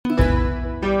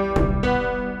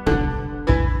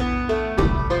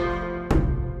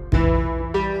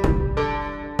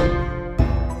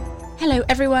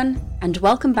everyone, and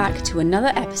welcome back to another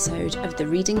episode of the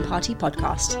Reading Party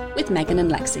podcast with Megan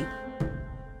and Lexi.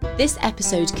 This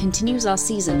episode continues our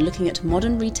season looking at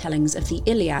modern retellings of the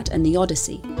Iliad and the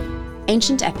Odyssey,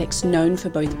 ancient epics known for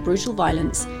both brutal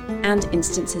violence and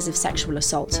instances of sexual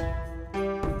assault.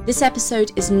 This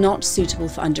episode is not suitable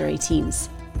for under 18s.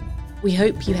 We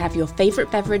hope you have your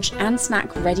favourite beverage and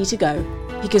snack ready to go,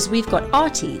 because we've got our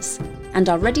teas and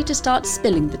are ready to start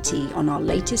spilling the tea on our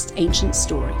latest ancient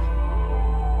story.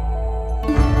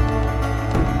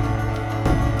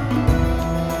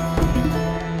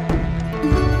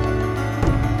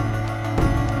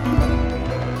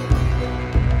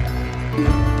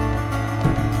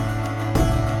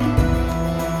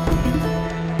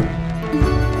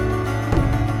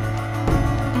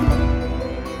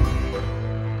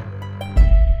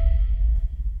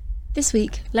 This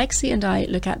week, Lexi and I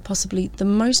look at possibly the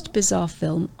most bizarre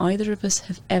film either of us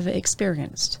have ever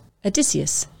experienced.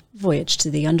 Odysseus, Voyage to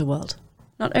the Underworld.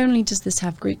 Not only does this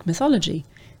have Greek mythology,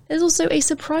 there's also a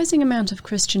surprising amount of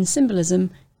Christian symbolism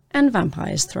and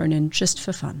vampires thrown in just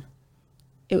for fun.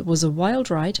 It was a wild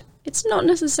ride. It's not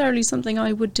necessarily something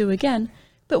I would do again,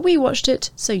 but we watched it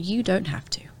so you don't have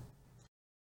to.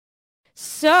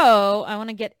 So, I want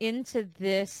to get into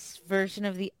this version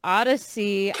of the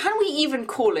Odyssey. Can we even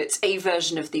call it a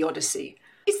version of the Odyssey?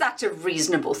 Is that a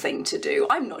reasonable thing to do?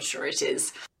 I'm not sure it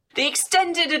is. The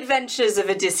extended adventures of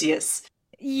Odysseus.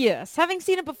 Yes, having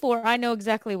seen it before, I know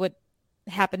exactly what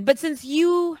happened. But since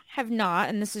you have not,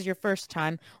 and this is your first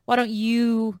time, why don't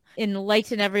you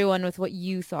enlighten everyone with what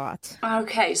you thought?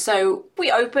 Okay, so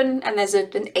we open and there's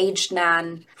an aged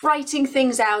Nan writing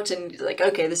things out and like,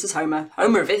 okay, this is Homer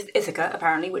of Ithaca,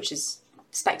 apparently, which is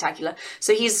spectacular.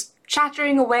 So he's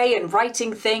chattering away and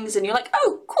writing things and you're like,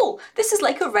 oh, cool, this is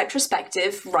like a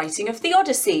retrospective writing of the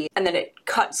Odyssey. And then it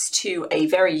cuts to a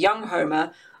very young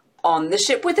Homer on the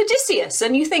ship with Odysseus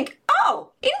and you think, oh,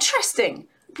 interesting.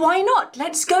 Why not?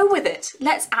 Let's go with it.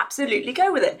 Let's absolutely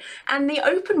go with it. And they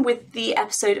open with the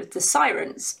episode of the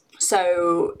Sirens.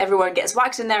 So everyone gets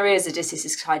whacked in their ears, Odysseus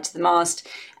is tied to the mast,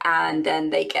 and then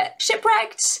they get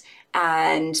shipwrecked.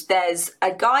 And there's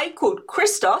a guy called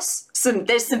Christos.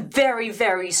 There's some very,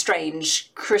 very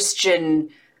strange Christian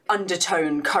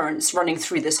undertone currents running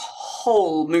through this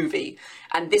whole movie.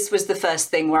 And this was the first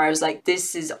thing where I was like,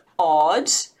 this is odd.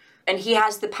 And he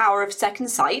has the power of second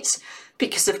sight.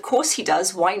 Because of course he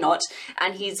does, why not?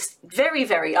 And he's very,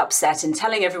 very upset and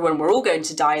telling everyone we're all going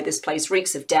to die, this place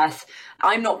reeks of death,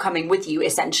 I'm not coming with you,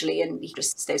 essentially, and he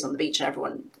just stays on the beach and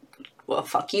everyone, well,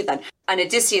 fuck you then. And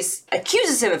Odysseus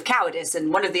accuses him of cowardice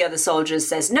and one of the other soldiers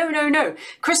says, no,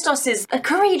 Christos is a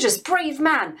courageous, brave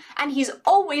man, and he's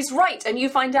always right, and you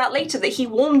find out later that he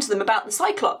warned them about the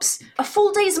Cyclops a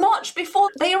full day's march before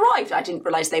they arrived. I didn't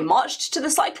realise they marched to the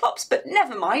Cyclops, but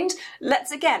never mind,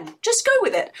 let's again, just go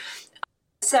with it.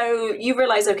 So you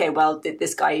realise, okay, well,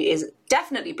 this guy is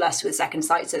definitely blessed with second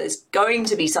sight, so there's going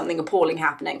to be something appalling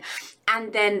happening.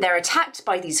 And then they're attacked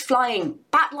by these flying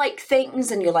bat-like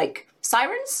things, and you're like,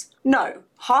 sirens? No.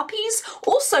 Harpies?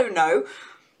 Also no.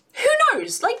 Who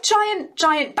knows? Like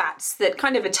giant bats that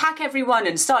kind of attack everyone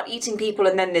and start eating people,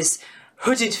 and then this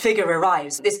hooded figure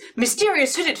arrives. This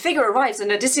mysterious hooded figure arrives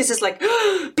and Odysseus is like,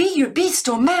 be you beast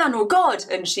or man or god?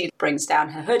 And she brings down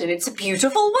her hood and it's a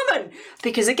beautiful woman.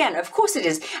 Because again, of course it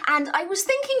is. And I was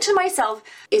thinking to myself,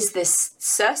 is this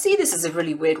Circe? This is a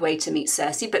really weird way to meet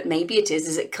Circe, but maybe it is.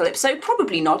 Is it Calypso?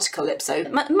 Probably not Calypso.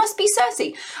 It must be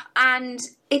Circe. And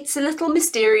it's a little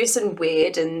mysterious and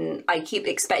weird and I keep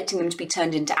expecting them to be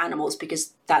turned into animals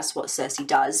because that's what Circe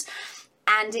does.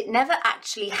 And it never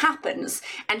actually happens.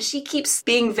 And she keeps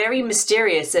being very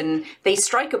mysterious and they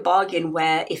strike a bargain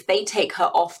where if they take her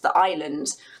off the island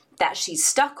that she's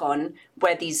stuck on,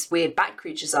 where these weird bat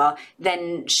creatures are,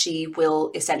 then she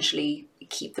will essentially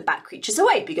keep the bat creatures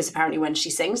away because apparently when she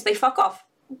sings, they fuck off.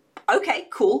 Okay,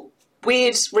 cool.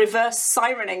 Weird reverse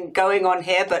sirening going on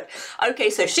here, but okay,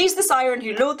 so she's the siren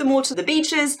who lured them all to the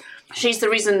beaches. She's the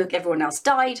reason that everyone else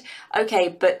died. Okay,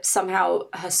 but somehow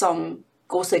her song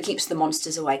also keeps the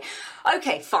monsters away.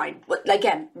 Okay, fine.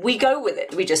 Again, we go with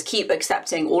it. We just keep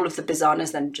accepting all of the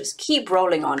bizarreness and just keep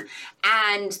rolling on.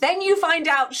 And then you find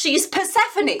out she's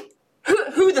Persephone.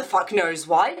 Who the fuck knows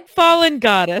why? Fallen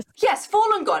goddess. Yes,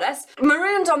 fallen goddess.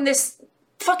 Marooned on this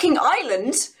fucking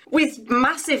island with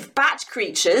massive bat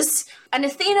creatures. And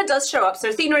Athena does show up. So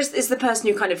Athena is the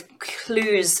person who kind of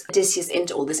clues Odysseus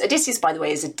into all this. Odysseus, by the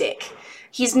way, is a dick.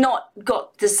 He's not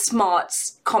got the smart,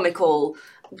 comical,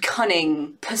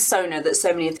 cunning persona that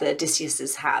so many of the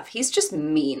Odysseus's have. He's just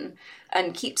mean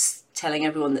and keeps telling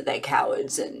everyone that they're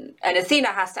cowards. And Athena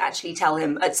has to actually tell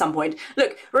him at some point,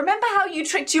 look, remember how you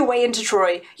tricked your way into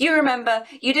Troy? You remember,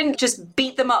 you didn't just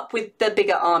beat them up with the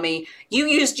bigger army. You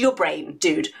used your brain,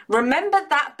 dude. Remember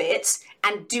that bit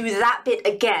and do that bit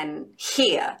again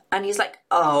here. And he's like,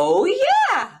 oh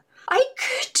yeah, I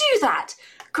could do that.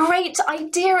 Great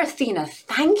idea, Athena.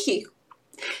 Thank you.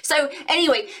 So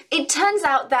anyway, it turns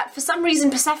out that for some reason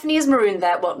Persephone is marooned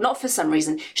there. Well, not for some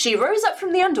reason. She rose up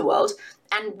from the underworld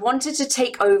and wanted to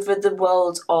take over the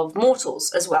world of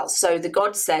mortals as well. So the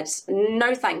god said,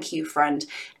 no thank you, friend.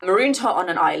 Marooned her on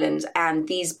an island, and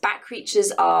these bat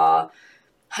creatures are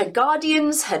her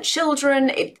guardians, her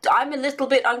children. I'm a little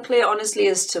bit unclear, honestly,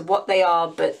 as to what they are,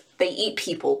 but they eat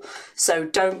people, so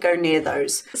don't go near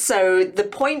those. So the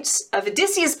point of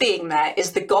Odysseus being there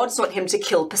is the gods want him to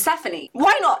kill Persephone.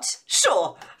 Why not?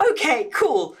 Sure. Okay,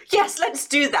 cool. Yes, let's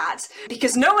do that.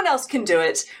 Because no one else can do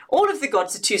it. All of the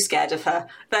gods are too scared of her.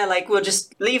 They're like, we'll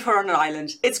just leave her on an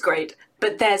island. It's great.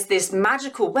 But there's this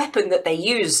magical weapon that they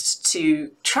used to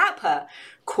trap her,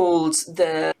 called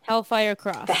the Hellfire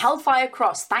Cross. The Hellfire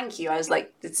Cross, thank you. I was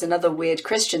like, it's another weird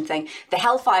Christian thing. The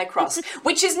Hellfire Cross,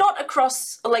 which is not a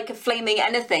cross like a flaming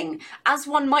anything, as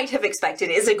one might have expected.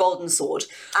 It is a golden sword.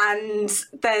 And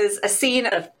there's a scene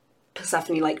of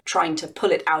Persephone like trying to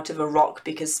pull it out of a rock,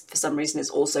 because for some reason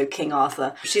it's also King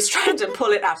Arthur. She's trying to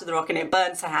pull it out of the rock and it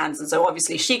burns her hands, and so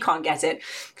obviously she can't get it.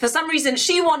 For some reason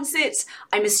she wants it,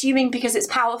 I'm assuming because it's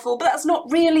powerful, but that's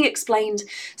not really explained.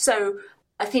 So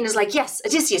Athena's like, yes,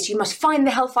 Odysseus, you must find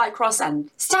the Hellfire Cross and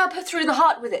stab her through the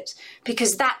heart with it,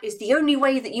 because that is the only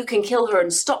way that you can kill her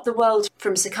and stop the world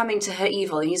from succumbing to her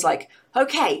evil. And he's like,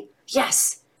 okay,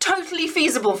 yes, totally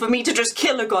feasible for me to just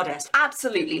kill a goddess.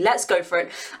 Absolutely, let's go for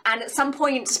it. And at some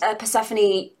point,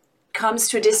 Persephone comes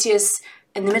to Odysseus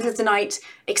in the middle of the night,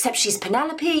 except she's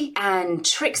Penelope, and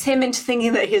tricks him into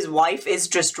thinking that his wife is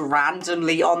just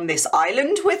randomly on this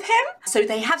island with him. So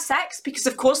they have sex, because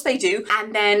of course they do.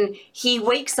 And then he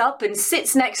wakes up and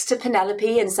sits next to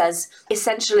Penelope and says,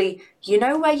 essentially, you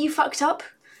know where you fucked up?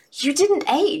 You didn't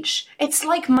age. It's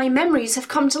like my memories have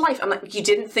come to life. I'm like, you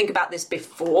didn't think about this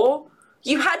before?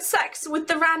 You had sex with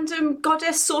the random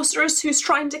goddess sorceress who's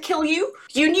trying to kill you?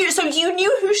 You knew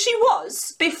who she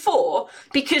was before,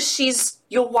 because she's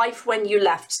your wife when you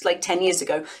left like 10 years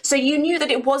ago. So you knew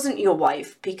that it wasn't your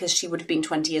wife because she would have been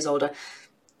 20 years older.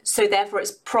 So therefore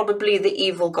it's probably the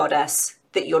evil goddess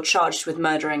that you're charged with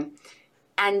murdering.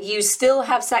 And you still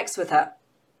have sex with her.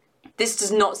 This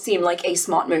does not seem like a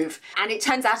smart move. And it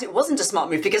turns out it wasn't a smart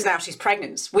move, because now she's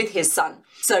pregnant with his son.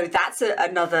 So that's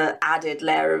another added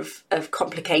layer of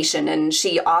complication. And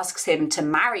she asks him to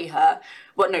marry her.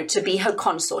 Well, no, to be her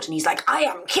consort. And he's like, I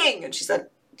am king. And she said,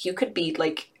 you could be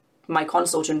like my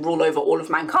consort and rule over all of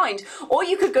mankind. Or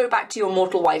you could go back to your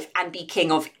mortal wife and be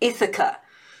king of Ithaca.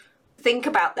 Think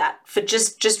about that for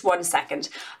just 1 second.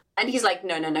 And he's like,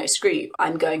 no, screw you.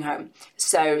 I'm going home.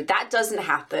 So that doesn't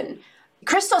happen.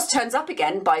 Christos turns up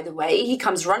again, by the way. He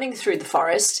comes running through the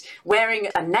forest wearing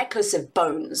a necklace of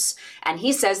bones. And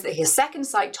he says that his second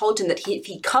sight told him that if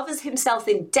he covers himself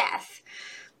in death,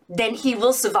 then he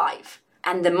will survive.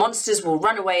 And the monsters will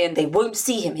run away and they won't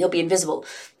see him. He'll be invisible.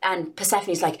 And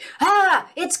Persephone's like,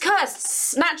 it's cursed,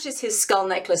 snatches his skull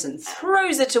necklace and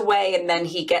throws it away, and then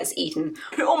he gets eaten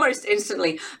almost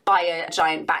instantly by a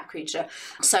giant bat creature.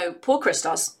 So poor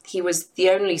Christos, he was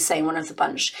the only sane one of the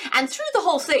bunch. And through the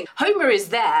whole thing, Homer is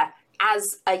there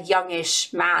as a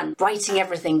youngish man, writing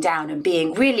everything down and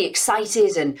being really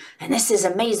excited, and this is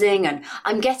amazing, and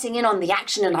I'm getting in on the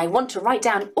action, and I want to write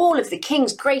down all of the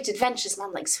king's great adventures. And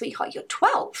I'm like, sweetheart, you're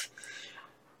 12.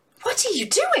 What are you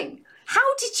doing?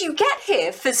 How did you get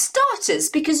here, for starters?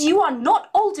 Because you are not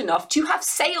old enough to have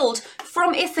sailed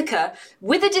from Ithaca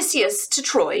with Odysseus to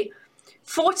Troy,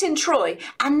 fought in Troy,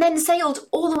 and then sailed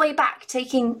all the way back,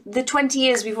 taking the 20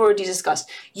 years we've already discussed.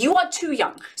 You are too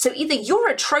young. So either you're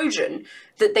a Trojan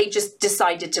that they just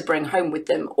decided to bring home with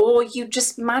them, or you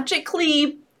just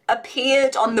magically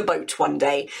appeared on the boat one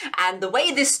day. And the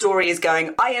way this story is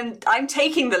going, I'm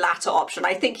taking the latter option.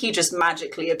 I think he just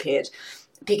magically appeared,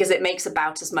 because it makes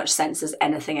about as much sense as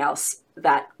anything else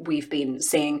that we've been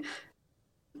seeing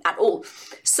at all.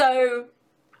 So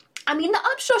I mean, the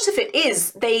upshot of it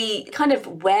is they kind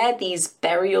of wear these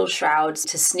burial shrouds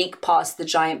to sneak past the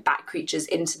giant bat creatures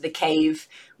into the cave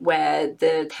where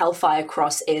the Hellfire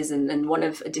Cross is, and one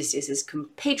of Odysseus's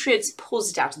compatriots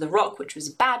pulls it out of the rock, which was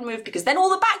a bad move, because then all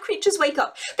the bat creatures wake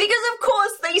up, because of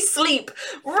course they sleep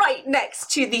right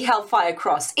next to the Hellfire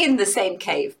Cross in the same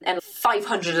cave, and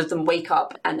 500 of them wake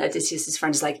up, and Odysseus's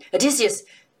friend is like, Odysseus,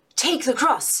 take the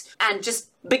cross, and just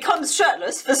becomes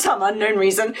shirtless for some unknown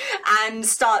reason and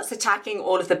starts attacking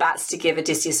all of the bats to give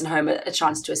Odysseus and Homer a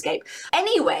chance to escape.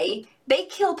 Anyway, they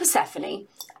kill Persephone.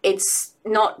 It's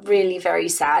not really very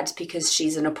sad because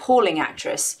she's an appalling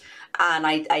actress. And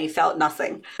I felt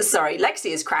nothing. Sorry,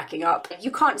 Lexi is cracking up. You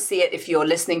can't see it if you're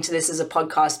listening to this as a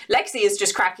podcast. Lexi is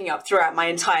just cracking up throughout my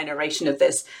entire narration of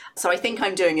this. So I think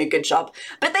I'm doing a good job.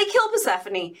 But they kill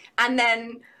Persephone, and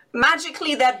then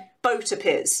magically their boat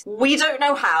appears. We don't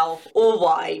know how or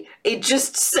why. It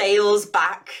just sails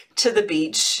back to the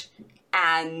beach,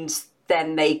 and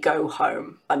then they go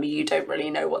home. I mean, you don't really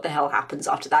know what the hell happens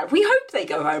after that. We hope they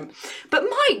go home. But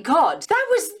my God,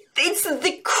 it's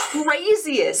the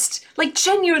craziest, like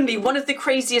genuinely one of the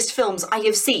craziest films I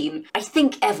have seen, I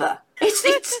think, ever.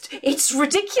 It's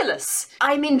ridiculous.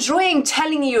 I'm enjoying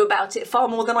telling you about it far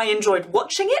more than I enjoyed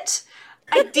watching it.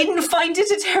 I didn't find it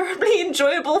a terribly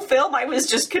enjoyable film. I was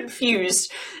just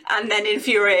confused and then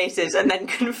infuriated and then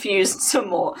confused some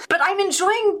more. But I'm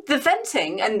enjoying the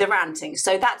venting and the ranting,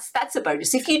 so that's a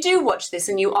bonus. If you do watch this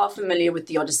and you are familiar with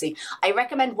the Odyssey, I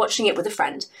recommend watching it with a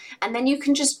friend, and then you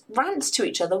can just rant to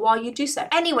each other while you do so.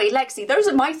 Anyway, Lexi, those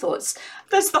are my thoughts.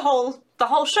 That's the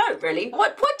whole show, really.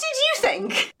 What did you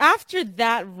think? After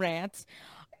that rant,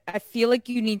 I feel like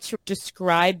you need to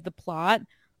describe the plot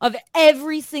of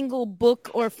every single book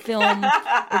or film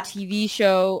or TV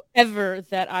show ever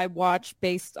that I watched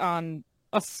based on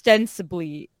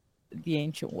ostensibly the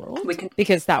ancient world,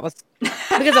 because that was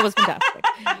fantastic.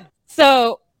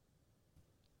 So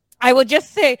I will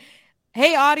just say,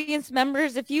 hey, audience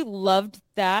members, if you loved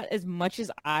that as much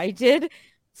as I did,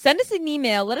 send us an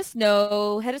email. Let us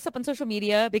know. Hit us up on social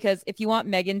media, because if you want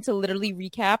Megan to literally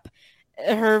recap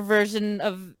her version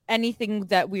of anything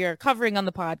that we are covering on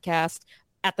the podcast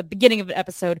at the beginning of an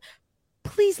episode,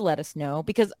 please let us know,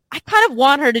 because I kind of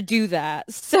want her to do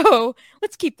that. So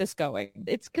let's keep this going.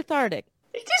 It's cathartic.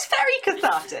 It is very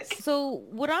cathartic. So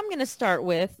what I'm going to start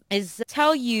with is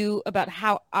tell you about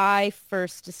how I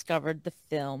first discovered the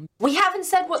film. We haven't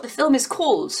said what the film is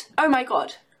called. Oh my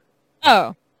God.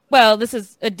 Oh, well, this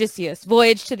is Odysseus,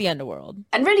 Voyage to the Underworld.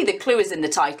 And really the clue is in the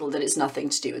title that it's nothing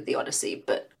to do with the Odyssey,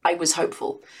 but I was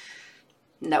hopeful.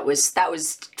 That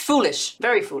was foolish,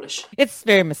 very foolish. It's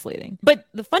very misleading. But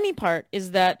the funny part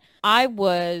is that I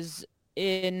was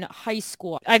in high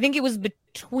school. I think it was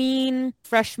between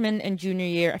freshman and junior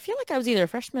year. I feel like I was either a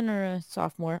freshman or a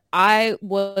sophomore. I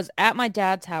was at my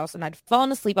dad's house and I'd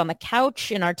fallen asleep on the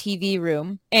couch in our TV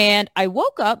room. And I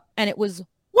woke up and it was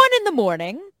 1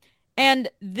 a.m. And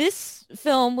this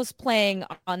film was playing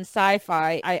on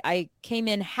Sci-Fi. I came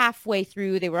in halfway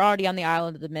through. They were already on the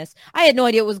Island of the Mist. I had no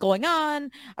idea what was going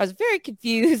on. I was very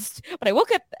confused. But I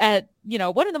woke up at, 1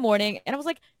 a.m. and I was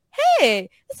like, hey,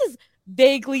 this is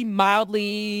vaguely,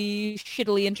 mildly,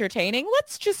 shittily entertaining.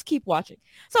 Let's just keep watching.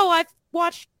 So I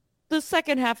watched the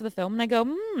second half of the film and I go,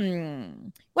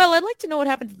 well, I'd like to know what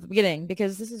happened at the beginning,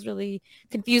 because this is really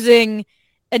confusing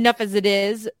enough as it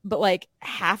is, but like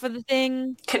half of the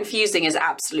thing. Confusing is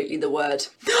absolutely the word.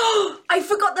 I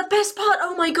forgot the best part.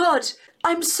 Oh my God.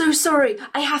 I'm so sorry.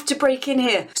 I have to break in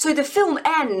here. So the film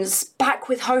ends back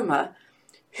with Homer,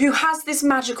 who has this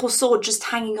magical sword just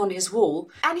hanging on his wall,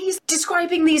 and he's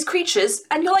describing these creatures,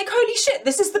 and you're like, holy shit,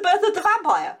 this is the birth of the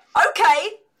vampire.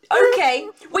 Okay.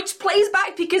 Which plays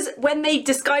back because when they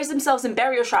disguise themselves in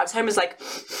burial shrouds, Homer's like,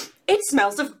 it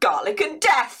smells of garlic and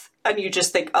death. And you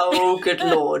just think, oh, good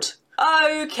Lord.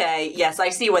 Okay, yes, I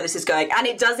see where this is going. And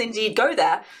it does indeed go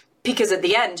there, because at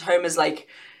the end, Homer's like,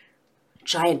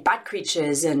 giant bat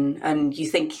creatures, and you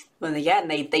think, well, again,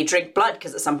 they drink blood,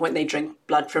 because at some point they drink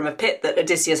blood from a pit that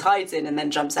Odysseus hides in and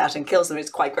then jumps out and kills them. It's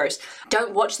quite gross.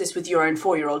 Don't watch this with your own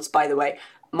 4-year-olds, by the way.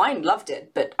 Mine loved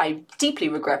it, but I deeply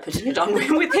regret putting it on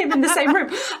with him in the same room.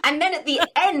 And then at the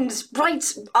end, right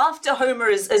after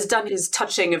Homer has done his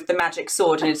touching of the magic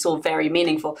sword, and it's all very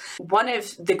meaningful, one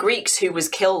of the Greeks who was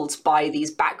killed by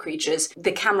these bat creatures,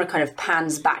 the camera kind of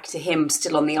pans back to him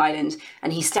still on the island,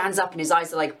 and he stands up and his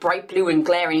eyes are like bright blue and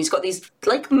glaring. He's got these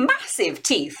like massive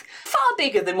teeth, far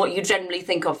bigger than what you generally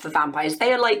think of for vampires.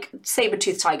 They are like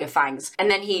saber-toothed tiger fangs. And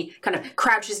then he kind of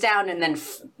crouches down and then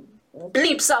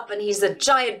bleeps up and he's a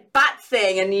giant bat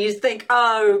thing, and you think,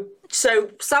 oh,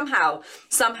 so somehow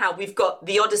we've got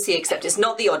the Odyssey, except it's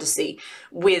not the Odyssey,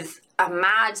 with a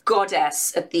mad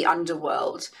goddess at the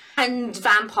Underworld and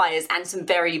vampires and some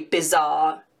very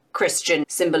bizarre Christian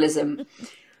symbolism.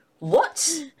 What?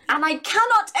 And I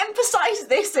cannot emphasize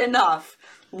this enough.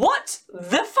 What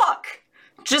the fuck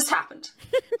just happened?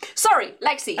 Sorry,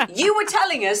 Lexi, you were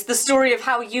telling us the story of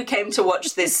how you came to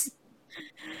watch this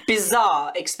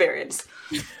bizarre experience.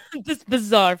 This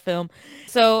bizarre film.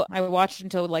 So I watched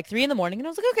until like 3 a.m. and I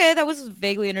was like, okay, that was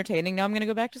vaguely entertaining. Now I'm gonna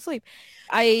go back to sleep.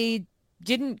 I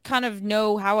didn't kind of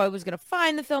know how I was gonna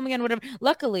find the film again, whatever.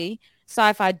 Luckily,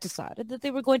 Sci-Fi decided that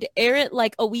they were going to air it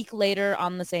like a week later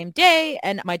on the same day,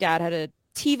 and my dad had a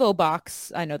TiVo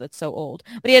box. I know that's so old,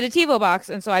 but he had a TiVo box,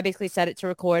 and so I basically set it to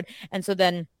record, and so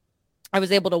then I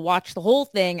was able to watch the whole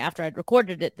thing after I'd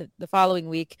recorded it the following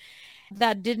week.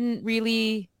 That didn't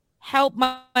really help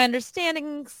my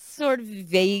understanding sort of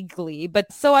vaguely.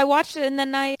 But so I watched it and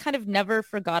then I kind of never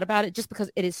forgot about it just because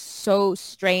it is so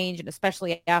strange. And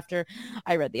especially after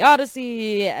I read the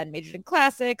Odyssey and majored in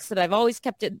classics, that I've always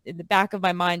kept it in the back of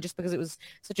my mind just because it was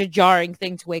such a jarring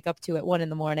thing to wake up to at 1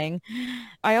 a.m.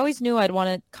 I always knew I'd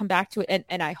want to come back to it.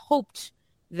 And I hoped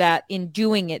that in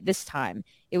doing it this time,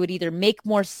 it would either make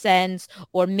more sense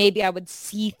or maybe I would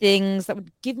see things that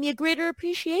would give me a greater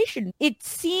appreciation. It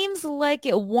seems like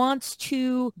it wants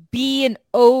to be an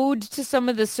ode to some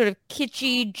of the sort of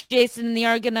kitschy Jason and the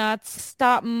Argonauts,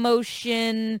 stop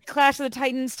motion, Clash of the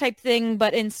Titans type thing,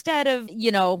 but instead of,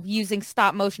 using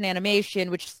stop motion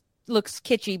animation, which looks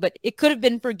kitschy, but it could have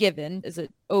been forgiven as an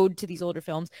ode to these older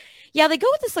films. Yeah, they go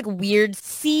with this like weird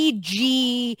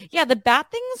CG. Yeah, the bat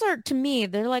things are, to me,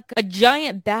 they're like a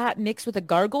giant bat mixed with a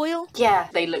gargoyle. Yeah,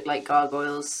 they look like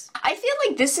gargoyles. I feel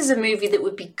like this is a movie that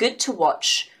would be good to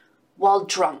watch while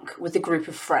drunk with a group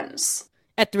of friends.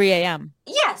 At 3 a.m.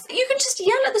 Yes, you can just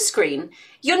yell at the screen.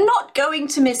 You're not going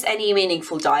to miss any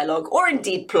meaningful dialogue or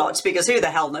indeed plot, because who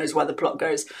the hell knows where the plot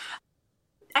goes.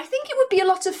 I think it would be a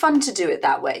lot of fun to do it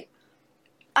that way.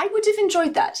 I would have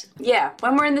enjoyed that. Yeah,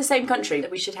 when we're in the same country,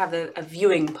 we should have a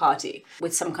viewing party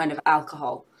with some kind of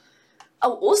alcohol.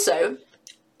 Oh, also,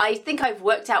 I think I've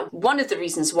worked out one of the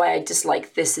reasons why I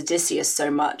dislike this Odysseus so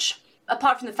much.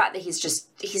 Apart from the fact that he's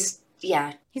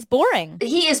boring.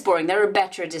 He is boring. There are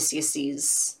better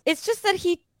Odysseus's. It's just that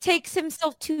he takes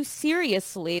himself too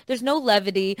seriously. There's no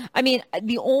levity. I mean,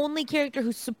 the only character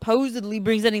who supposedly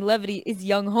brings any levity is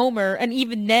young Homer, and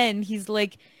even then, he's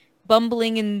like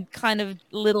bumbling and kind of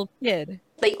little kid.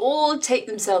 They all take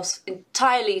themselves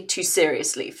entirely too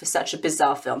seriously for such a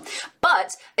bizarre film.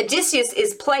 But Odysseus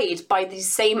is played by the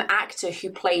same actor who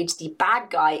played the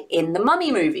bad guy in the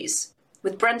Mummy movies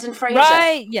with Brendan Fraser.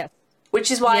 Right, yes. Which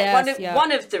is why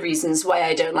one of the reasons why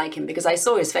I don't like him, because I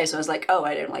saw his face and I was like, oh,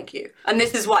 I don't like you. And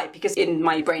this is why, because in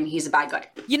my brain, he's a bad guy.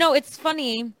 It's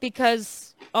funny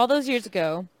because all those years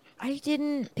ago, I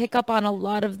didn't pick up on a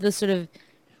lot of the sort of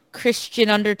Christian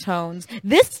undertones.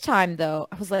 This time, though,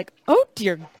 I was like, oh,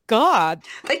 dear God.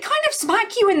 They kind of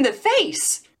smack you in the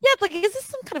face. Yeah, like, is this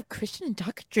some kind of Christian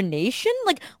indoctrination?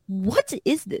 Like, what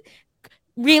is this?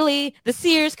 Really? The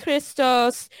Seers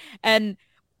Christos? And,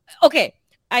 okay,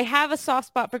 I have a soft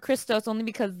spot for Christos only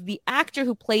because the actor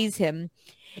who plays him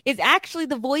is actually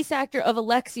the voice actor of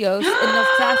Alexios in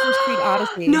Assassin's Creed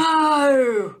Odyssey.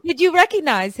 No! Did you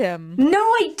recognize him? No,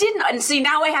 I didn't. And see,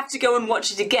 now I have to go and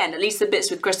watch it again, at least the bits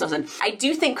with Christos. And I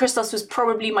do think Christos was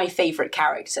probably my favourite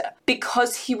character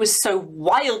because he was so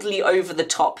wildly over the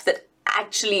top that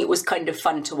actually it was kind of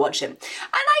fun to watch him. And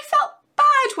I felt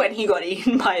bad when he got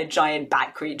eaten by a giant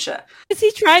bat creature. Because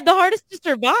he tried the hardest to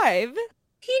survive.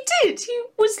 He did. He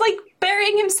was like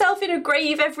burying himself in a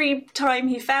grave every time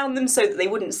he found them so that they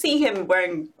wouldn't see him,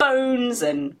 wearing bones,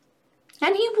 and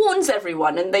he warns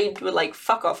everyone and they were like,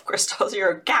 fuck off, Christos, you're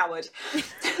a coward.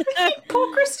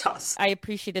 Poor Christos. I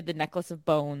appreciated the necklace of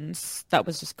bones. That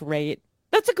was just great.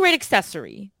 That's a great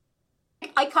accessory.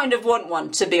 I kind of want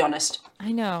one, to be honest.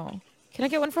 I know. Can I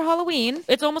get one for Halloween?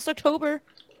 It's almost October.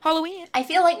 Halloween. I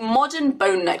feel like modern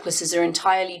bone necklaces are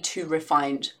entirely too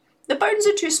refined. The bones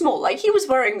are too small. Like, he was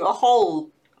wearing a whole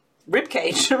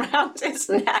ribcage around his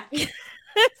neck.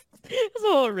 It's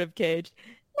a whole ribcage.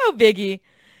 No biggie.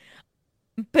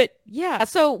 But yeah,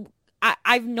 so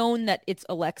I've known that it's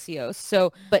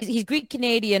Alexios. But he's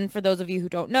Greek-Canadian, for those of you who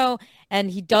don't know,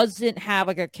 and he doesn't have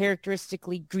like a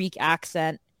characteristically Greek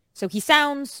accent. So he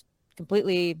sounds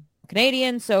completely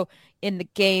Canadian. So in the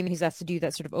game, he has to do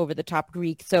that sort of over-the-top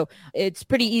Greek. So it's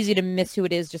pretty easy to miss who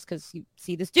it is just because you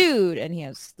see this dude and he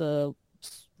has the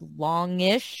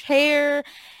longish hair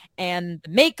and the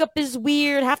makeup is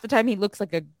weird. Half the time he looks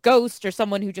like a ghost or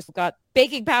someone who just got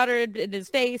baking powder in his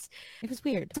face. It was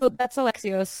weird. So that's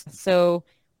Alexios. So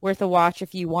worth a watch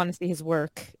if you want to see his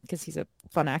work because he's a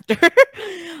fun actor.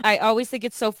 I always think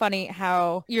it's so funny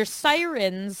how your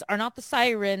sirens are not the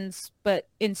sirens, but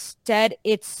instead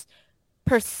it's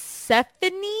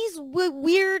Persephone's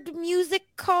weird music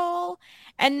call,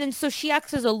 and then so she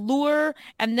acts as a lure,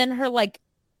 and then her like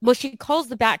well, she calls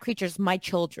the bat creatures my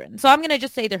children. So I'm going to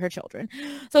just say they're her children.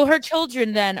 So her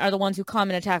children then are the ones who come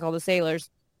and attack all the sailors.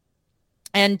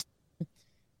 And,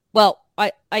 well,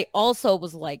 I also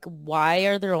was like, why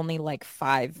are there only like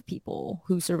 5 people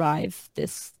who survive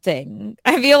this thing?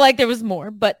 I feel like there was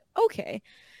more, but okay.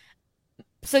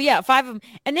 So yeah, 5 of them.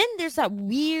 And then there's that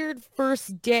weird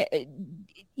first day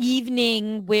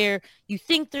evening where you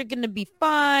think they're going to be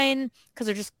fine because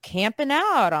they're just camping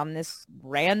out on this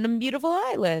random beautiful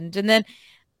island. And then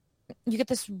you get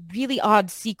this really odd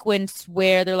sequence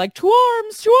where they're like, to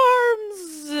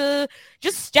arms,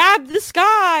 just stab the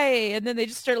sky. And then they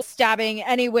just start stabbing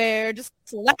anywhere, just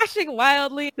slashing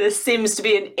wildly. This seems to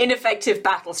be an ineffective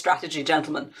battle strategy,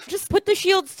 gentlemen. Just put the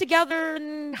shields together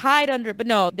and hide under. But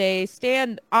no, they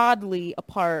stand oddly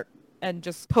apart and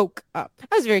just poke up.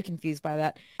 I was very confused by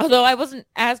that. Although I wasn't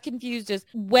as confused as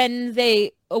when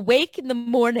they awake in the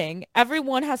morning,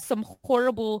 everyone has some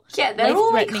horrible, they're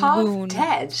all like life-threatening half wound.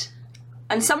 dead.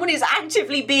 And someone is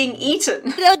actively being eaten.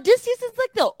 Odysseus is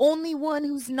like the only one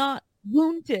who's not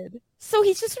wounded. So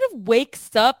he just sort of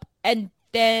wakes up and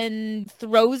then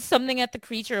throws something at the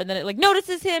creature and then it like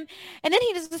notices him. And then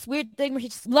he does this weird thing where he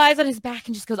just lies on his back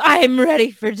and just goes, I'm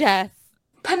ready for death.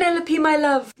 Penelope, my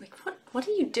love. Like, what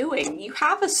are you doing? You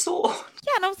have a sword.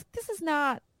 Yeah, and I was like, this is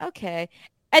not okay.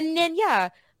 And then,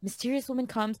 yeah, mysterious woman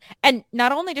comes. And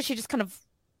not only does she just kind of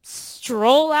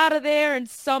stroll out of there in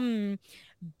some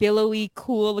billowy,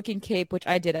 cool-looking cape, which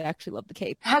I did. I actually love the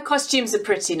cape. Her costumes are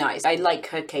pretty nice. I like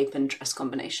her cape and dress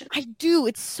combination. I do.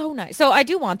 It's so nice. So I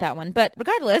do want that one. But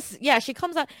regardless, yeah, she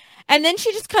comes out and then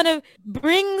she just kind of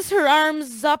brings her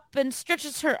arms up and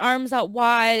stretches her arms out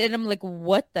wide. And I'm like,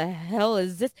 what the hell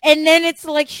is this? And then it's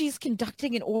like she's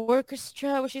conducting an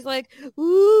orchestra where she's like,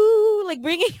 ooh, like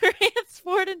bringing her hands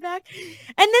forward and back.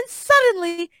 And then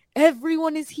suddenly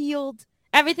everyone is healed.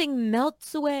 Everything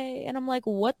melts away. And I'm like,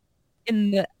 what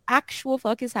in the actual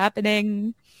fuck is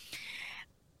happening?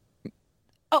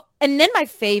 Oh, and then my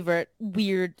favorite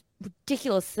weird,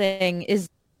 ridiculous thing is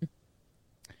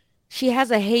she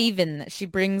has a haven that she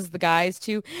brings the guys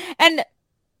to. And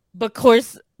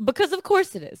because of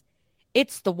course it is.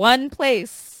 It's the one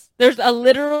place. There's a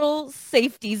literal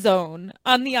safety zone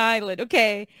on the island.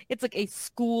 Okay. It's like a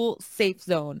school safe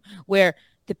zone where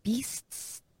the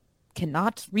beasts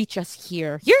cannot reach us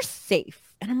here. You're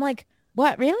safe. And I'm like,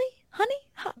 what, really? Honey?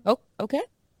 Oh, okay.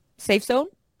 Safe zone.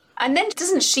 And then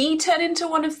doesn't she turn into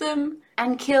one of them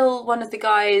and kill one of the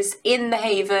guys in the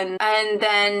haven? And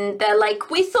then they're like,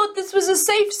 we thought this was a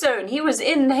safe zone. He was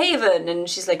in the haven. And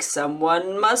she's like,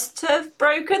 someone must have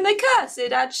broken the curse.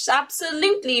 It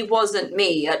absolutely wasn't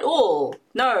me at all.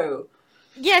 No.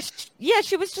 Yeah,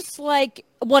 she was just like,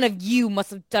 one of you must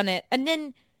have done it. And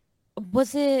then,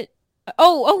 was it...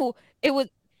 Oh,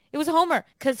 it was Homer,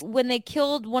 because when they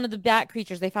killed one of the bat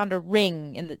creatures, they found a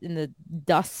ring in the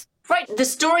dust. Right, the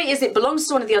story is it belongs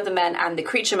to one of the other men and the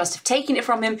creature must have taken it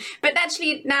from him. But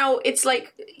actually now it's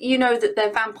like, you know that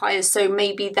they're vampires, so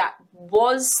maybe that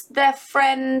was their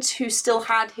friend who still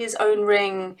had his own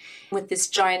ring with this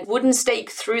giant wooden stake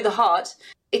through the heart.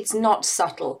 It's not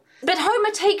subtle. But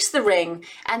Homer takes the ring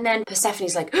and then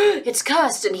Persephone's like, oh, it's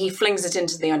cursed, and he flings it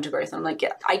into the undergrowth. I'm like,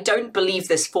 yeah, I don't believe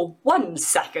this for 1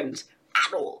 second.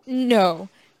 At all. No,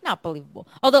 not believable.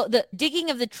 Although the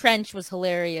digging of the trench was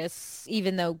hilarious,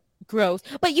 even though gross.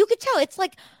 But you could tell it's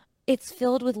like it's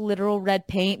filled with literal red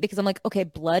paint because I'm like, okay,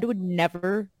 blood would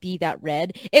never be that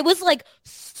red. It was like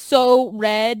so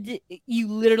red. You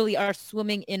literally are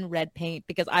swimming in red paint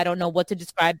because I don't know what to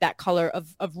describe that color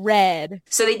of red.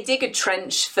 So they dig a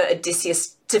trench for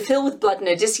Odysseus to fill with blood and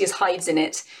Odysseus hides in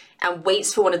it and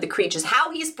waits for one of the creatures.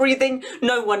 How he's breathing,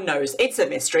 no one knows. It's a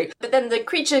mystery. But then the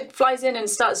creature flies in and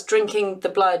starts drinking the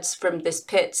blood from this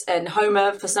pit, and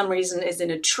Homer, for some reason, is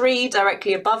in a tree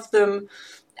directly above them,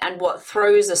 and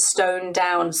throws a stone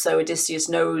down so Odysseus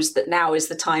knows that now is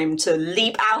the time to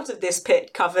leap out of this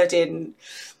pit covered in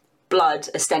blood,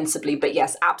 ostensibly, but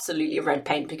yes, absolutely red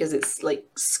paint because it's like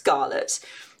scarlet,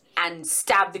 and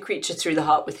stab the creature through the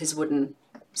heart with his wooden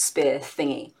spear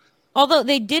thingy. Although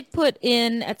they did put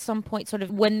in at some point, sort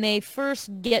of when they first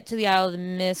get to the Isle of the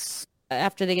Mist,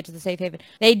 after they get to the safe haven,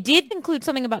 they did include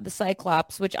something about the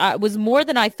Cyclops, which was more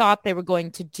than I thought they were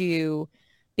going to do,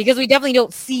 because we definitely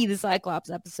don't see the Cyclops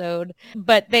episode.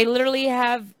 But they literally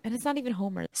have, and it's not even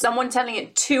Homer. Someone telling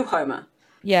it to Homer.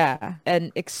 Yeah,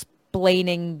 and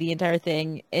explaining the entire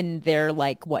thing in their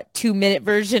 2-minute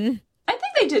version. I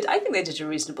think they did a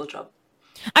reasonable job.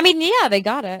 I mean, yeah, they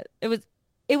got it.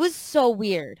 It was so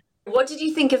weird. What did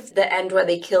you think of the end where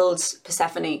they killed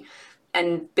Persephone,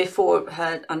 and before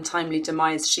her untimely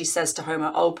demise, she says to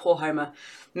Homer, oh, poor Homer,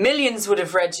 millions would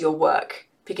have read your work,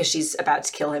 because she's about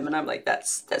to kill him, and I'm like,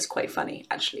 that's quite funny,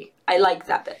 actually. I like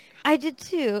that bit. I did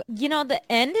too. The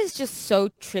end is just so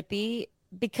trippy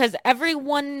because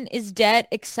everyone is dead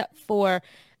except for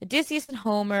Odysseus and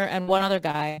Homer and one other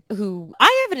guy who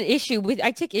I have an issue with. I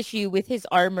take issue with his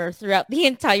armor throughout the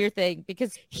entire thing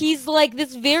because he's like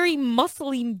this very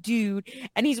muscly dude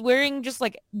and he's wearing just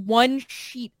like one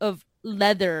sheet of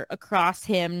leather across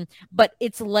him, but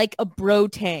it's like a bro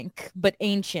tank, but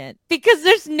ancient because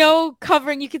there's no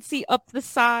covering. You can see up the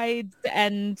sides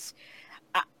and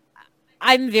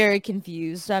I'm very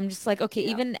confused. I'm just like, okay,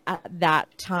 even at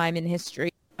that time in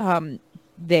history,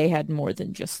 they had more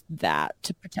than just that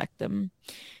to protect them.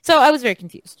 So I was very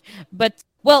confused. But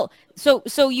well,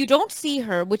 so you don't see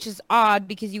her, which is odd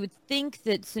because you would think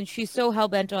that since she's so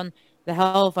hell-bent on the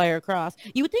Hellfire Cross,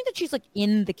 you would think that she's like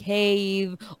in the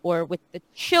cave or with the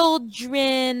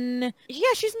children.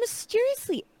 Yeah, she's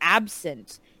mysteriously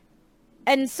absent.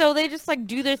 And so they just like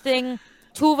do their thing.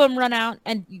 Two of them run out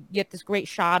and you get this great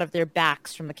shot of their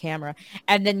backs from the camera.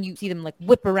 And then you see them like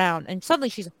whip around and suddenly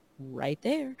she's right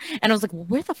there. And I was like, well,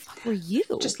 where the fuck were you?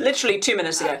 Just literally 2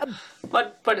 minutes ago.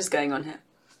 What is going on here?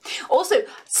 Also,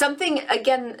 something,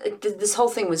 again, this whole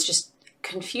thing was just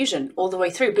confusion all the way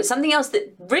through. But something else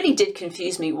that really did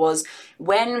confuse me was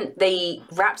when they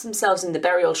wrapped themselves in the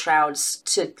burial shrouds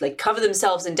to like cover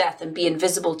themselves in death and be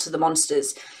invisible to the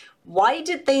monsters. Why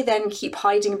did they then keep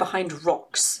hiding behind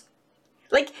rocks?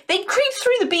 Like, they'd creep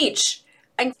through the beach,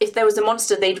 and if there was a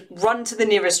monster, they'd run to the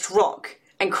nearest rock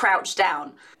and crouch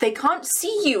down. They can't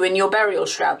see you in your burial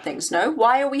shroud things, no?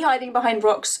 Why are we hiding behind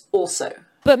rocks also?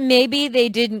 But maybe they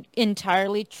didn't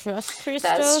entirely trust Christos.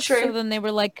 That's true. So then they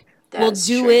were like, we'll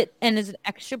do it, and as an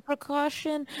extra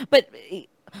precaution. But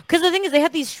because the thing is, they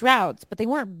had these shrouds, but they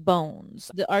weren't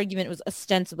bones. The argument was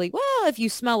ostensibly, well, if you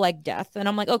smell like death. And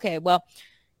I'm like, okay, well,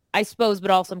 I suppose,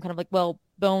 but also I'm kind of like, well,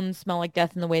 bones smell like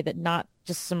death in the way that not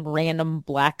just some random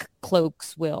black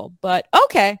cloaks will. But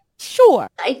okay, sure.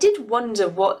 I did wonder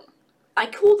what... I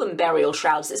call them burial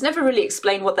shrouds. It's never really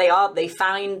explained what they are. They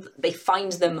find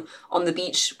them on the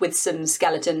beach with some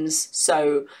skeletons.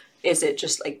 So is it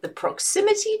just like the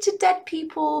proximity to dead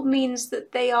people means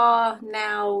that they are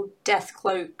now death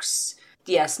cloaks?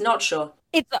 Yes, not sure.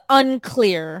 It's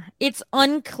unclear.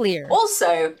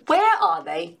 Also, where are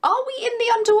they? Are we in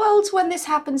the Underworld when this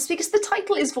happens? Because the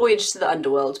title is Voyage to the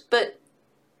Underworld, but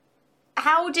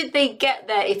how did they get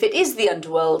there if it is the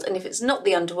Underworld? And if it's not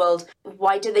the Underworld,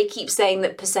 why do they keep saying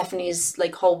that Persephone's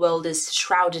like whole world is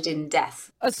shrouded in death?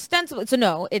 Ostensibly, so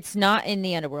no, it's not in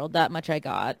the Underworld. That much I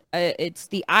got. It's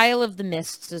the Isle of the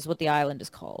Mists is what the island is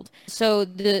called. So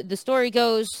the story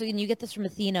goes, and you get this from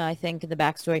Athena, I think, in the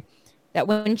backstory, that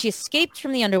when she escaped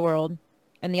from the Underworld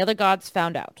and the other gods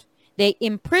found out, they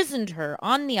imprisoned her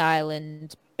on the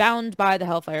island, bound by the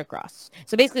Hellfire Cross.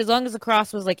 So basically, as long as the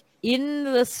cross was like in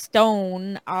the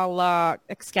stone a la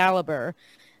Excalibur,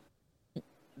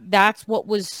 that's what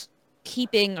was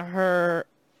keeping her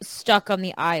stuck on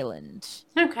the island.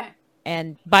 Okay.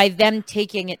 And by them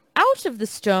taking it out of the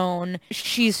stone,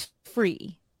 she's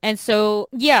free. And so,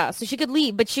 yeah, so she could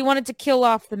leave, but she wanted to kill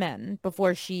off the men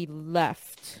before she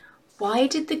left. Why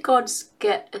did the gods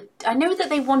I know that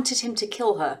they wanted him to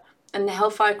kill her, and the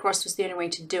Hellfire Cross was the only way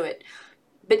to do it.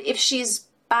 But if she's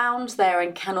bound there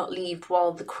and cannot leave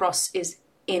while the cross is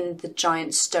in the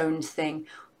giant stone thing,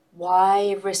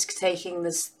 why risk taking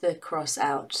the cross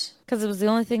out? Because it was the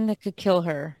only thing that could kill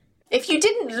her. If you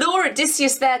didn't lure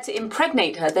Odysseus there to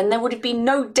impregnate her, then there would have been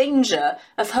no danger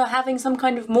of her having some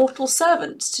kind of mortal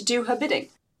servant to do her bidding.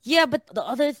 Yeah, but the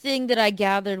other thing that I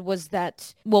gathered was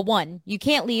that, well, one, you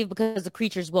can't leave because the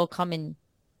creatures will come and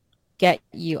get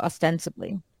you,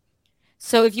 ostensibly.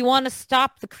 So if you want to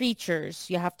stop the creatures,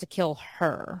 you have to kill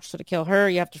her. So to kill her,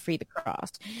 you have to free the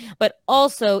cross. But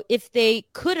also, if they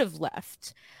could have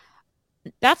left,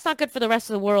 that's not good for the rest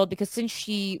of the world because since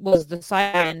she was the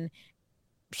siren,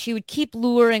 she would keep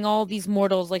luring all these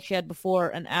mortals like she had before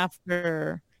and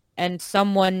after, and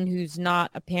someone who's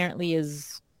not apparently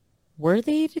as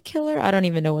worthy to kill her. I don't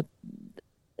even know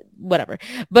whatever.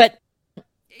 But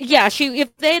yeah,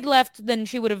 if they had left, then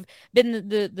she would have been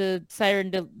the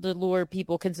siren to lure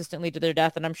people consistently to their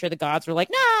death. And I'm sure the gods were like,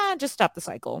 nah, just stop the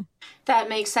cycle. That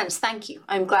makes sense. Thank you.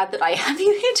 I'm glad that I have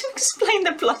you here to explain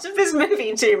the plot of this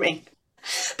movie to me.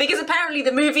 Because apparently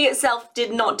the movie itself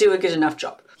did not do a good enough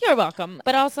job. You're welcome.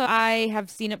 But also, I have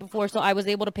seen it before, so I was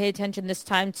able to pay attention this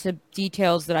time to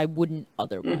details that I wouldn't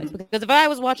otherwise. Mm-hmm. Because if I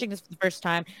was watching this for the first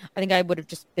time, I think I would have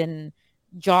just been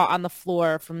jaw on the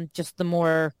floor from just the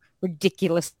more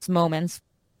ridiculous moments.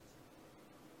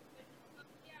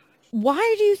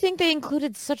 Why do you think they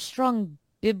included such strong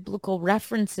biblical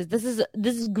references? This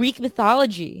is Greek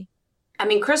mythology. I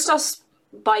mean, Christos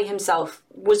by himself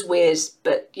was weird,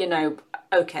 but,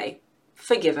 okay,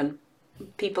 forgiven.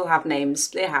 People have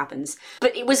names, it happens.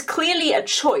 But it was clearly a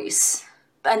choice.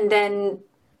 And then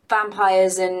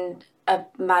vampires and a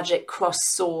magic cross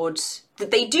sword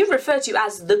that they do refer to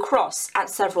as the cross at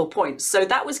several points. So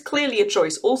that was clearly a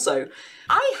choice also.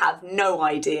 I have no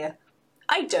idea.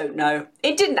 I don't know.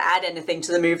 It didn't add anything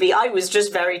to the movie. I was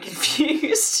just very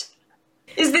confused.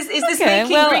 Is this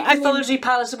making Greek mythology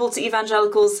palatable to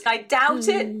evangelicals? I doubt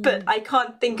it, but I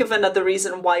can't think of another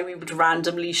reason why we would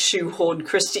randomly shoehorn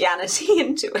Christianity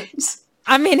into it.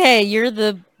 I mean, hey,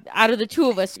 out of the two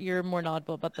of us, you're more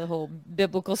knowledgeable about the whole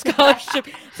biblical scholarship.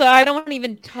 So I don't want to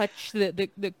even touch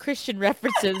the Christian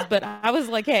references, but I was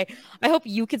like, hey, I hope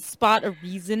you could spot a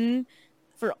reason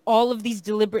for all of these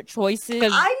deliberate choices.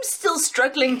 I'm still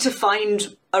struggling to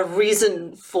find a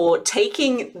reason for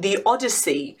taking the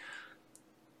Odyssey,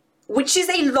 which is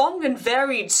a long and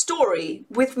varied story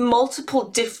with multiple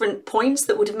different points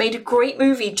that would have made a great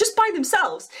movie just by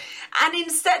themselves. And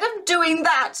instead of doing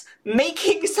that,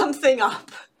 making something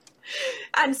up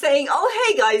and saying, oh,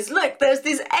 hey guys, look, there's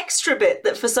this extra bit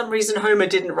that for some reason Homer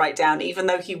didn't write down, even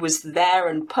though he was there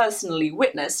and personally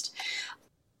witnessed.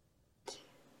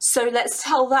 So let's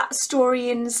tell that story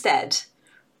instead.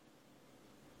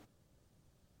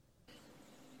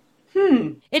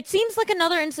 It seems like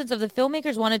another instance of the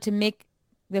filmmakers wanted to make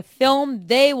the film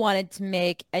they wanted to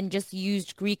make and just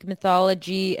used Greek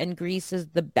mythology and Greece as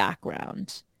the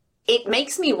background. It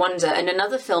makes me wonder, and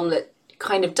another film that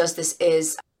kind of does this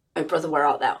is Oh Brother, Where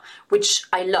Art Thou?, which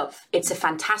I love. It's a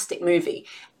fantastic movie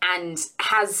and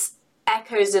has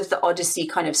echoes of the Odyssey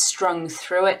kind of strung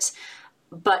through it,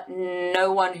 but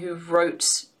no one who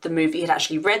wrote the movie had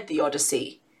actually read the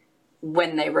Odyssey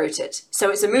when they wrote it. So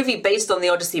it's a movie based on the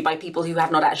Odyssey by people who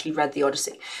have not actually read the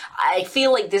Odyssey. I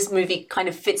feel like this movie kind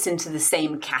of fits into the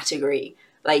same category.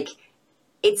 Like,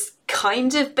 it's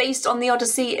kind of based on the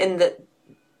Odyssey in that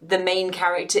the main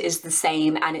character is the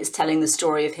same and it's telling the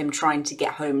story of him trying to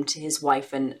get home to his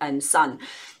wife and son.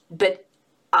 But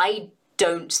I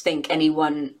don't think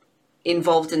anyone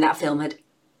involved in that film had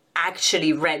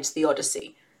actually read the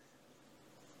Odyssey.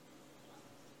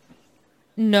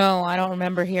 No, I don't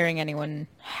remember hearing anyone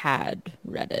had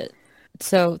read it.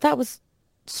 So that was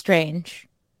strange.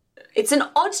 It's an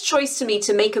odd choice to me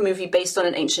to make a movie based on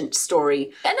an ancient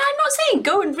story. And I'm not saying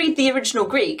go and read the original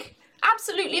Greek.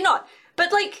 Absolutely not.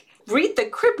 But, read the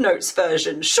Crib Notes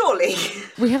version, surely.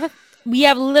 We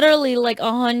have literally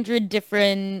 100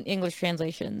 different English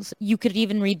translations. You could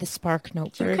even read the Spark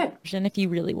Note version if you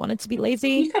really wanted to be lazy.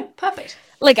 You could. Perfect.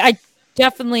 I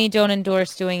definitely don't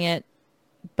endorse doing it,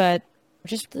 but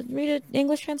just read an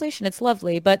English translation. It's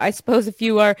lovely. But I suppose if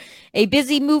you are a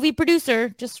busy movie producer,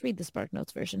 just read the Spark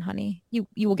Notes version, honey. You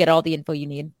will get all the info you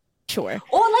need. Sure.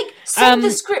 Or send the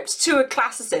script to a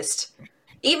classicist.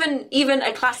 Even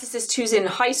a classicist who's in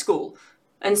high school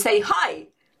and say, hi,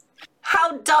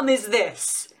 how dumb is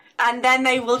this? And then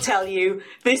they will tell you,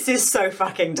 this is so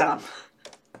fucking dumb.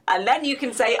 And then you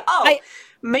can say,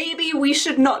 maybe we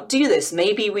should not do this.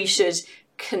 Maybe we should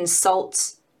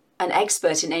consult an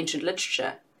expert in ancient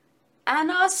literature and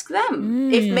ask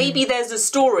them if maybe there's a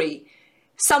story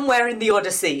somewhere in the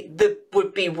Odyssey that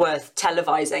would be worth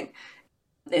televising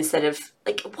instead of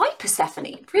why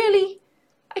Persephone? Really?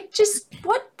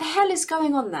 What the hell is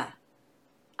going on there?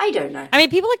 I don't know. I mean,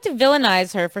 people like to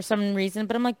villainize her for some reason,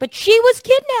 but I'm like, but she was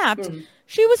kidnapped.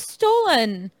 She was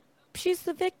stolen. She's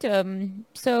the victim.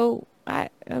 So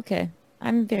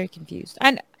I'm very confused.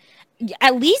 And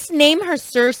at least name her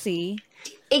Circe.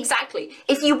 Exactly.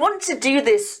 If you want to do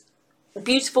this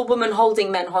beautiful woman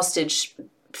holding men hostage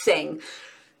thing,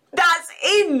 that's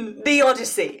in the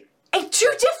Odyssey. In 2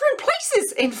 different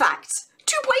places, in fact.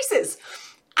 2 places.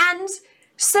 And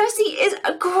Circe is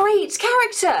a great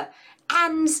character.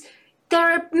 And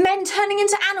there are men turning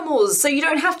into animals, so you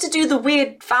don't have to do the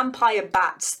weird vampire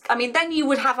bats. I mean, then you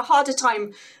would have a harder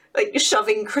time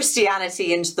shoving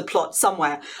Christianity into the plot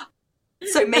somewhere.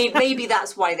 So maybe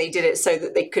that's why they did it, so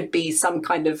that there could be some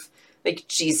kind of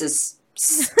Jesus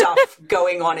stuff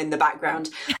going on in the background.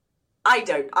 I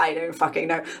don't fucking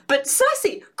know. But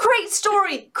Circe, great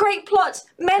story, great plot,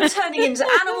 men turning into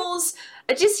animals,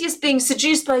 Odysseus being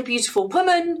seduced by a beautiful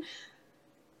woman.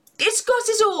 It's got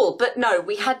it all, but no,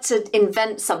 we had to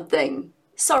invent something.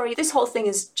 Sorry, this whole thing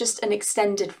is just an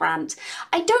extended rant.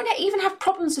 I don't even have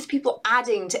problems with people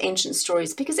adding to ancient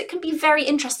stories because it can be very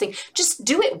interesting. Just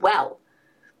do it well.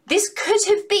 This could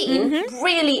have been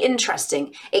really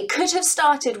interesting. It could have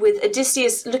started with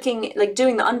Odysseus doing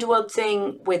the Underworld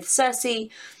thing with Circe.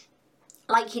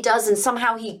 like he does, and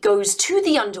somehow he goes to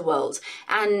the underworld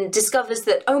and discovers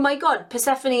that, oh my god,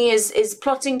 Persephone is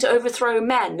plotting to overthrow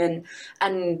men,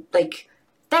 and like,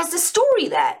 there's a story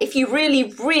there. If you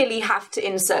really, really have to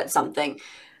insert something,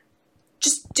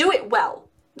 just do it well.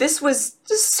 This was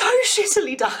just so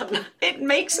shittily done. It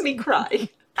makes me cry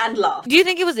and laugh. Do you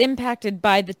think it was impacted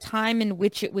by the time in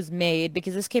which it was made?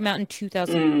 Because this came out in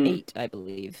 2008, I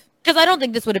believe. Because I don't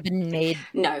think this would have been made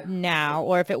now,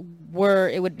 or if it were,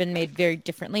 it would have been made very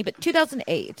differently. But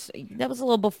 2008, that was a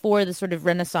little before the sort of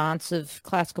renaissance of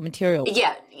classical material.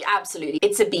 Yeah, absolutely.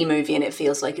 It's a B movie and it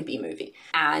feels like a B movie.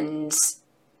 And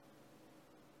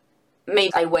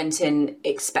maybe I went in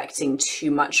expecting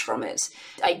too much from it.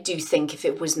 I do think if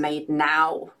it was made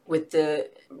now with the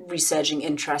resurging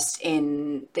interest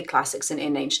in the classics and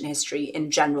in ancient history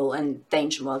in general and the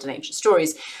ancient world and ancient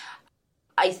stories,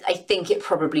 I think it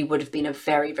probably would have been a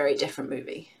very, very different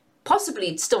movie.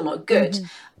 Possibly still not good,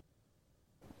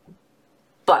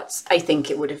 but I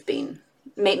think it would have been,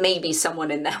 maybe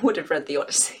someone in there would have read the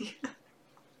Odyssey.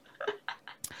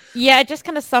 Yeah, it just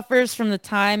kind of suffers from the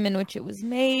time in which it was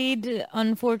made,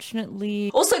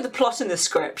 unfortunately. Also, the plot and the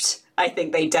script, I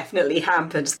think they definitely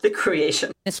hampered the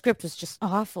creation. The script was just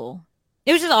awful.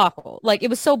 It was just awful. Like,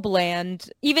 it was so bland.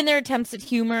 Even their attempts at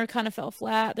humor kind of fell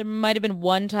flat. There might have been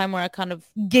one time where I kind of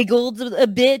giggled a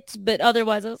bit, but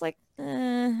otherwise I was like,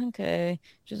 okay,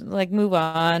 just like move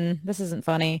on. This isn't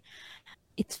funny.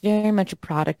 It's very much a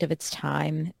product of its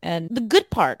time. And the good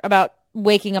part about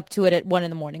waking up to it at 1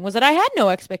 a.m. was that I had no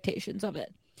expectations of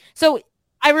it. So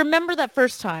I remember that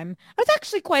first time, I was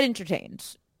actually quite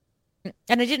entertained.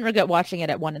 And I didn't regret watching it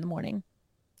at 1 a.m.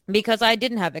 because I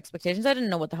didn't have expectations. I didn't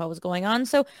know what the hell was going on.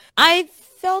 So I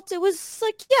felt it was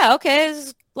like, yeah, okay,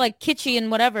 it's like kitschy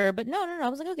and whatever. But no. I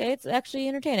was like, okay, it's actually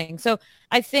entertaining. So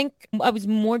I think I was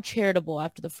more charitable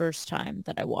after the first time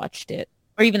that I watched it,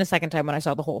 or even the second time when I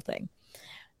saw the whole thing.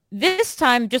 This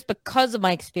time, just because of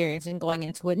my experience and going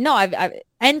into it, no,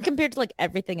 and compared to like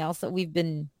everything else that we've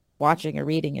been watching or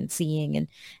reading and seeing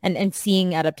and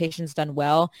seeing adaptations done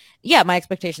well, yeah, my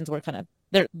expectations were kind of,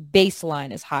 their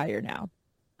baseline is higher now.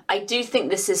 I do think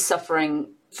this is suffering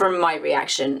from my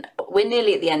reaction. We're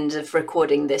nearly at the end of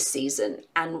recording this season,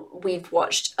 and we've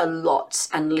watched a lot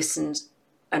and listened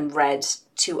and read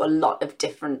to a lot of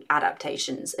different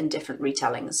adaptations and different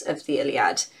retellings of the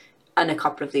Iliad and a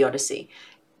couple of the Odyssey.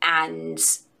 And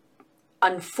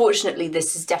unfortunately,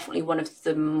 this is definitely one of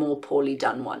the more poorly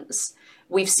done ones.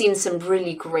 We've seen some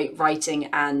really great writing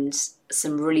and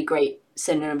some really great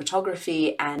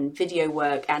cinematography and video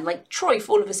work, and like Troy,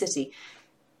 Fall of a City.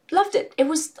 Loved it. It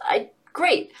was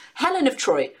great. Helen of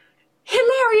Troy.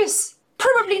 Hilarious.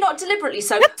 Probably not deliberately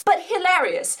so, but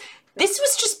hilarious. This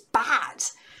was just bad.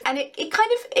 And it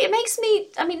kind of, it makes me,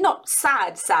 I mean, not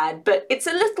sad, but it's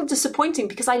a little disappointing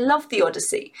because I love the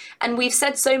Odyssey. And we've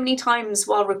said so many times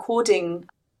while recording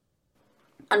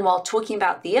and while talking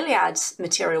about the Iliad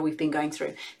material we've been going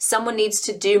through, someone needs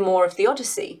to do more of the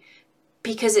Odyssey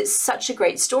because it's such a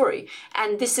great story.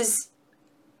 And this is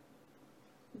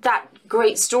that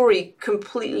great story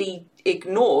completely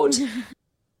ignored,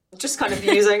 just kind of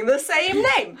using the same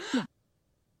name.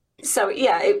 So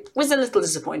yeah, it was a little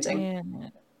disappointing.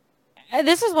 Yeah.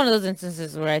 This is one of those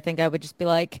instances where I think I would just be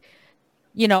like,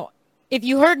 you know, if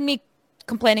you heard me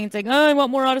complaining and saying, oh, I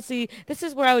want more Odyssey, this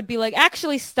is where I would be like,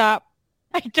 actually stop.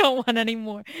 I don't want any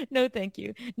more. No, thank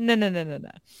you. No.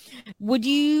 Would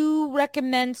you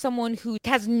recommend someone who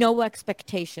has no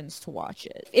expectations to watch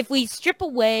it? If we strip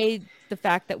away the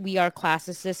fact that we are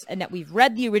classicists and that we've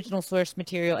read the original source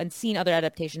material and seen other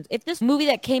adaptations, if this movie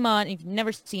that came on, if you've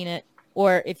never seen it,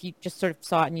 or if you just sort of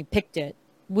saw it and you picked it,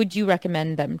 would you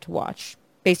recommend them to watch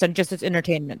based on just its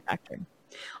entertainment factor?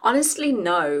 Honestly,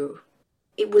 no.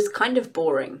 It was kind of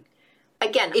boring.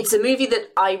 Again, it's a movie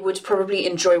that I would probably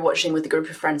enjoy watching with a group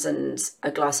of friends and a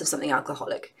glass of something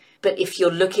alcoholic. But if you're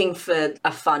looking for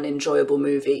a fun, enjoyable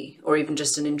movie, or even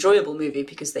just an enjoyable movie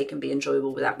because they can be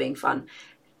enjoyable without being fun,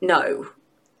 no,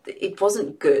 it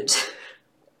wasn't good.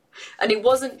 And it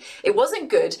wasn't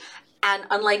good. And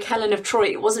unlike Helen of Troy,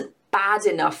 it wasn't bad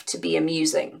enough to be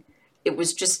amusing. It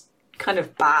was just kind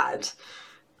of bad.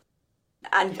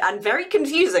 And very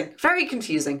confusing. Very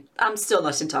confusing. I'm still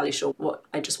not entirely sure what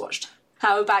I just watched.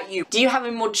 How about you? Do you have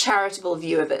a more charitable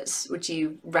view of it? Would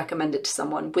you recommend it to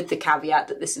someone with the caveat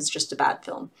that this is just a bad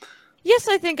film? Yes,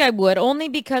 I think I would, only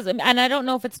because, and I don't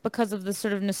know if it's because of the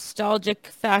sort of nostalgic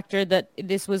factor that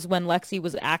this was when Lexi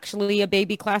was actually a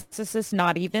baby classicist,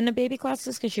 not even a baby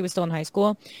classicist because she was still in high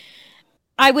school.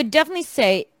 I would definitely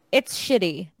say it's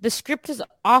shitty. The script is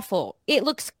awful. It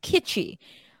looks kitschy.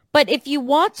 But if you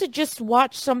want to just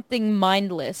watch something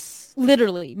mindless,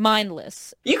 literally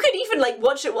mindless. You could even like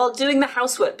watch it while doing the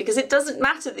housework because it doesn't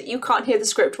matter that you can't hear the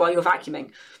script while you're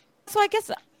vacuuming. So I guess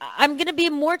I'm going to be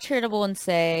more charitable and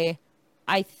say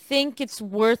I think it's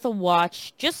worth a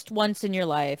watch just once in your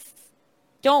life.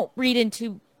 Don't read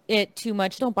into it too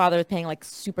much. Don't bother with paying like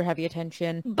super heavy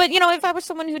attention. But, you know, if I was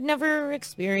someone who'd never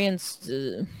experienced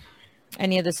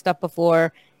any of this stuff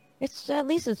before, at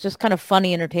least it's just kind of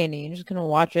funny, entertaining. You're just going to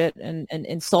watch it and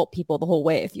insult people the whole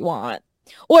way if you want.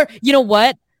 Or, you know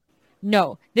what?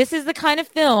 No, this is the kind of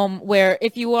film where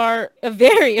if you are a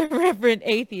very irreverent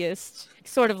atheist,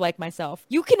 sort of like myself,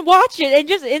 you can watch it and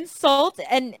just insult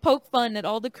and poke fun at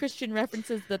all the Christian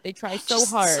references that they try so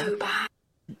hard. So bad.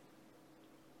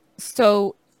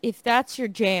 So if that's your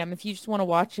jam, if you just want to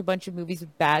watch a bunch of movies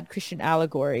with bad Christian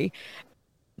allegory,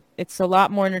 it's a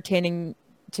lot more entertaining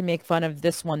to make fun of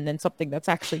this one than something that's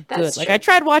actually good. That's like true. I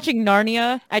tried watching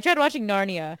Narnia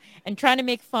and trying to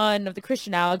make fun of the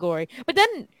Christian allegory. But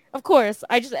then, of course,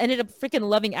 I just ended up freaking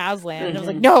loving Aslan. And I was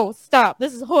like, no, stop.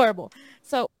 This is horrible.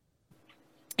 So,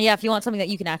 yeah, if you want something that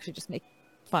you can actually just make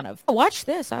fun of, watch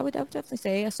this. I would definitely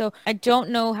say. So I don't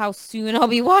know how soon I'll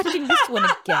be watching this one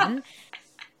again.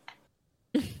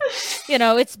 You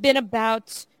know, it's been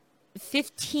about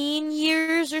 15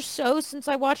 years or so since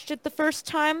I watched it the first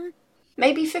time.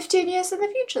 Maybe 15 years in the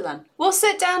future then. We'll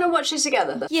sit down and watch it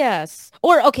together. Yes.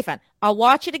 Or, okay, fine. I'll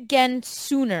watch it again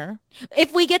sooner.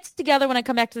 If we get together when I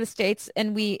come back to the States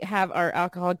and we have our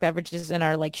alcoholic beverages and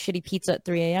our, like, shitty pizza at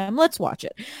 3 a.m., let's watch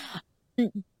it.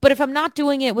 But if I'm not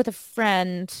doing it with a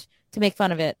friend to make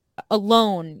fun of it,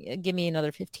 alone, give me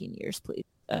another 15 years, please.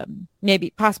 Maybe,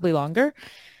 possibly longer.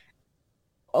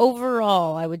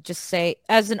 Overall, I would just say,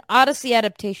 as an Odyssey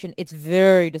adaptation, it's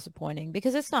very disappointing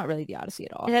because it's not really the Odyssey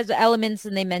at all. It has elements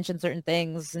and they mention certain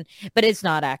things, but it's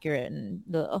not accurate. And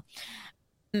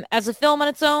as a film on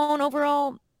its own,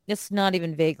 overall, it's not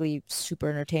even vaguely super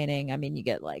entertaining. I mean, you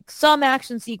get like some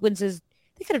action sequences.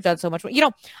 They could have done so much more. You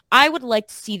know, I would like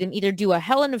to see them either do a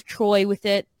Helen of Troy with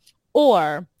it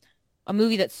or a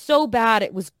movie that's so bad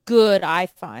it was good, I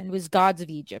find, was Gods of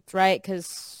Egypt, right?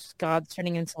 Because gods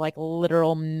turning into like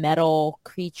literal metal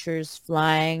creatures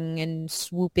flying and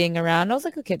swooping around. I was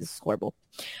like, okay, this is horrible.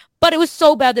 But it was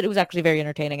so bad that it was actually very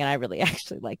entertaining and I really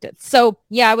actually liked it. So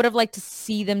yeah, I would have liked to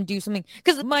see them do something.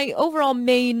 Because my overall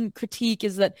main critique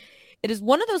is that it is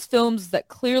one of those films that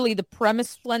clearly the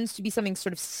premise lends to be something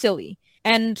sort of silly.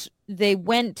 And they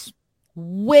went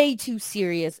way too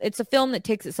serious. It's a film that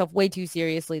takes itself way too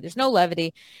seriously. There's no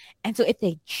levity. And so if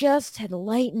they just had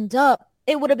lightened up,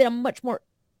 it would have been a much more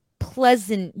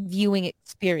pleasant viewing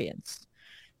experience.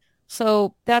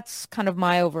 So that's kind of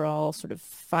my overall sort of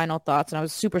final thoughts. And I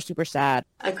was super, super sad.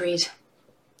 Agreed.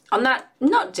 On that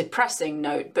not depressing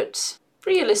note, but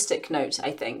realistic note, I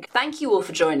think. Thank you all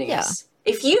for joining us.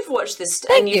 If you've watched this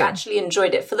and you've actually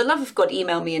enjoyed it, for the love of God,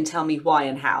 email me and tell me why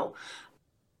and how.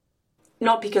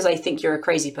 Not because I think you're a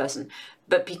crazy person,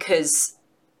 but because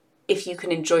if you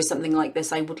can enjoy something like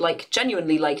this, I would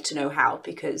genuinely like to know how,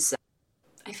 because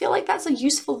I feel like that's a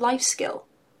useful life skill.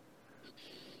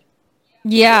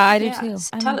 Yeah, I do too.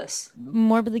 Tell us.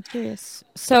 Morbidly curious.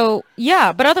 So,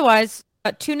 yeah, but otherwise,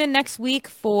 tune in next week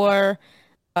for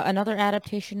another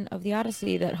adaptation of the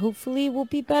Odyssey that hopefully will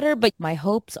be better. But my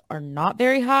hopes are not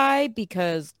very high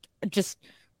because just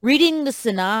reading the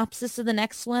synopsis of the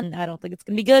next one, I don't think it's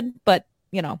going to be good. But,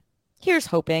 you know, here's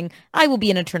hoping. I will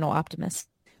be an eternal optimist.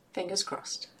 Fingers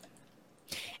crossed.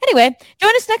 Anyway,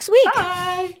 join us next week.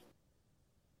 Bye.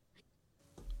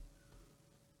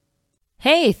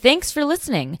 Hey, thanks for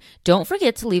listening. Don't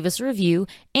forget to leave us a review,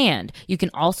 and you can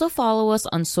also follow us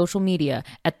on social media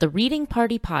at The Reading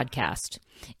Party Podcast.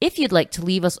 If you'd like to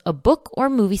leave us a book or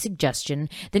movie suggestion,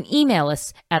 then email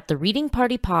us at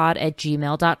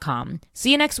thereadingpartypod@gmail.com.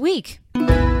 See you next week.